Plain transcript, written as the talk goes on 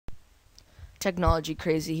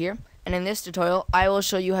Technologycrazy here, and in this tutorial I will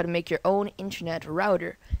show you how to make your own internet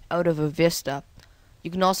router out of a Vista.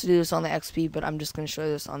 You can also do this on the XP, but I'm just going to show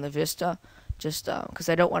you this on the Vista, just because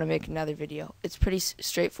I don't want to make another video. It's pretty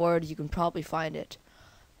straightforward. You can probably find it.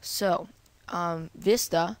 So,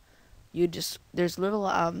 Vista, there's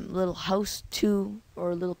little house 2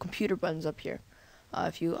 or little computer buttons up here.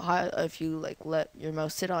 If you like let your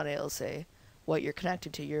mouse sit on it, it'll say what you're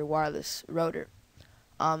connected to, your wireless router.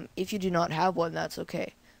 If you do not have one, that's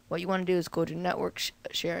okay. What you want to do is go to network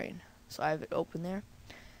sharing. So I have it open there,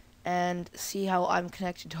 and see how I'm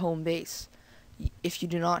connected to home base. If you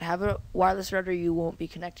do not have a wireless router, you won't be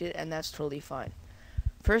connected, and that's totally fine.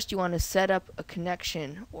 First, you want to set up a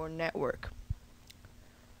connection or network,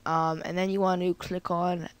 and then you want to click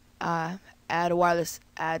on add a wireless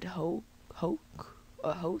host.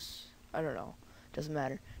 I don't know, doesn't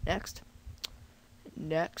matter. Next,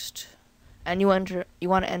 and you want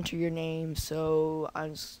to enter your name. So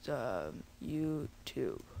I'm just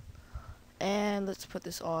YouTube, and let's put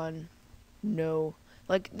this on no.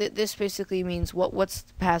 Like this basically means what's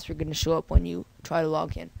the password going to show up when you try to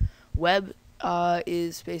log in. Web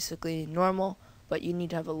is basically normal, but you need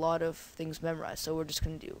to have a lot of things memorized. So we're just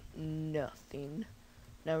going to do nothing.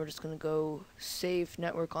 Now we're just going to go save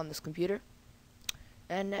network on this computer,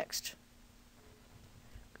 and next,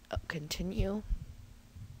 continue,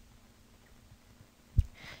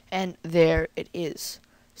 and there it is.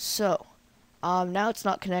 So now it's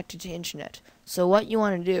not connected to internet. So what you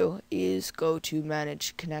want to do is go to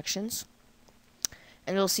manage connections,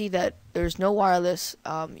 and you'll see that there's no wireless.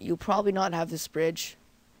 You'll probably not have this bridge.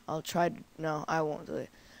 I'll try no, I won't do it.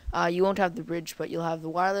 You won't have the bridge, but you'll have the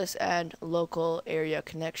wireless and local area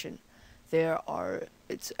connection.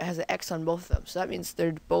 It has an X on both of them, so that means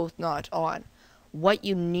they're both not on. What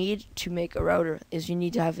you need to make a router is you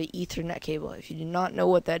need to have an Ethernet cable. If you do not know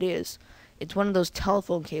what that is, it's one of those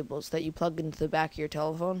telephone cables that you plug into the back of your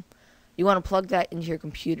telephone. You want to plug that into your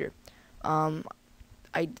computer.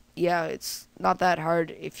 It's not that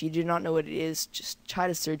hard. If you do not know what it is, just try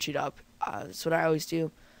to search it up. That's what I always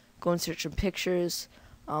do. Go and search some pictures,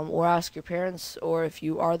 or ask your parents, or if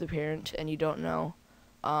you are the parent and you don't know,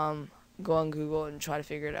 go on Google and try to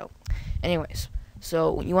figure it out. Anyways,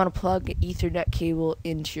 so you want to plug an Ethernet cable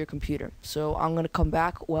into your computer. So I'm going to come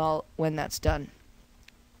back when that's done.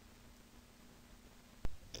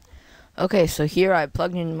 Okay, so here I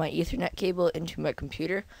plugged in my Ethernet cable into my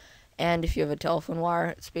computer, and if you have a telephone wire,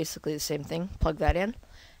 it's basically the same thing. Plug that in,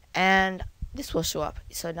 and this will show up.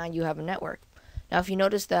 So now you have a network. Now if you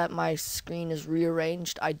notice that my screen is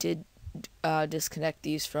rearranged, I did disconnect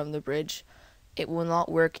these from the bridge. It will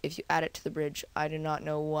not work if you add it to the bridge. I do not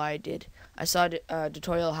know why I did. I saw a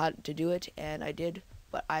tutorial how to do it, and I did,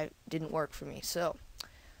 but it didn't work for me. So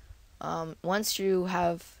once you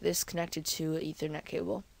have this connected to an Ethernet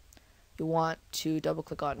cable, you want to double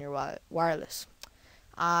click on your wireless,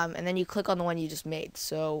 and then you click on the one you just made.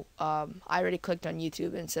 So I already clicked on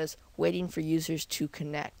YouTube, and it says waiting for users to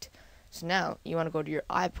connect. So now you want to go to your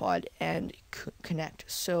iPod and connect.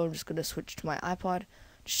 So I'm just going to switch to my iPod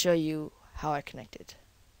to show you how I connected.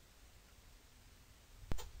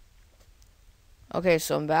 Okay,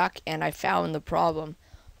 so I'm back, and I found the problem.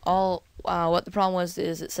 What the problem was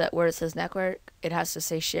is where it says network, it has to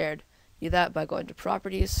say shared. Do that by going to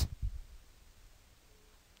properties,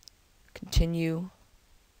 continue,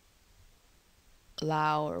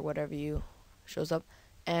 allow, or whatever you shows up,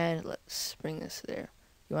 and let's bring this there.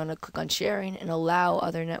 You want to click on sharing and allow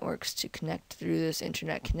other networks to connect through this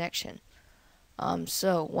internet connection.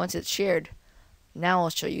 So once it's shared, now I'll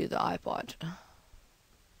show you the iPod.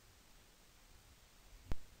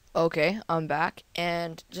 Okay, I'm back,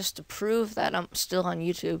 and just to prove that I'm still on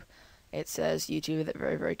YouTube, it says YouTube at the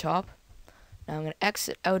very, very top. Now I'm going to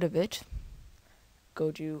exit out of it,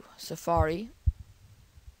 go to Safari,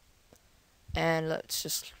 and let's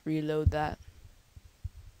just reload that.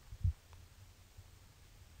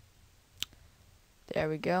 There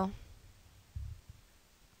we go.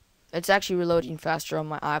 It's actually reloading faster on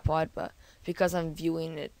my iPod, but because I'm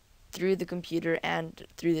viewing it through the computer and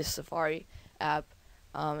through the Safari app,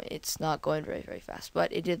 it's not going very, very fast.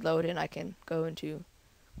 But it did load, and I can go into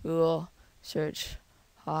Google, search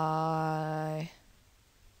hi.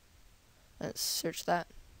 Let's search that.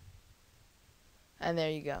 And there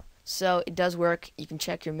you go. So it does work. You can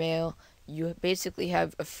check your mail. You basically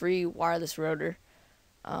have a free wireless router.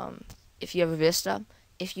 If you have a Vista.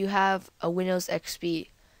 If you have a Windows XP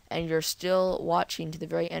and you're still watching to the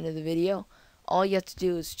very end of the video, all you have to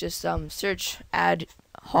do is just search add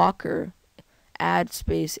hoc, or add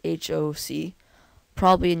space HOC,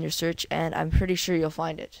 probably in your search, and I'm pretty sure you'll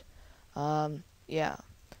find it. Yeah,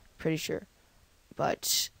 pretty sure.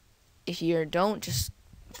 But if you don't, just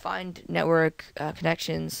find network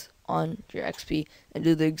connections on your XP and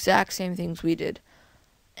do the exact same things we did,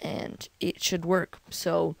 and it should work.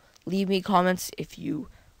 So leave me comments if you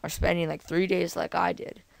are spending like 3 days like I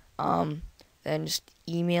did. Then just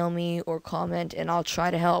email me or comment, and I'll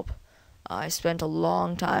try to help. I spent a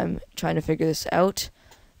long time trying to figure this out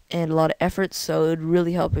and a lot of effort, so it would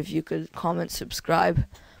really help if you could comment, subscribe.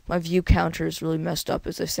 My view counter is really messed up,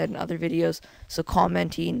 as I said in other videos, so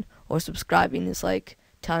commenting or subscribing is like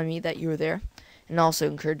telling me that you're there, and also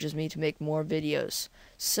encourages me to make more videos.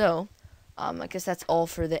 So I guess that's all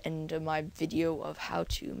for the end of my video of how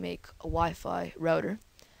to make a Wi-Fi router.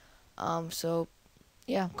 So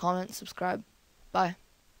yeah, comment, subscribe, bye.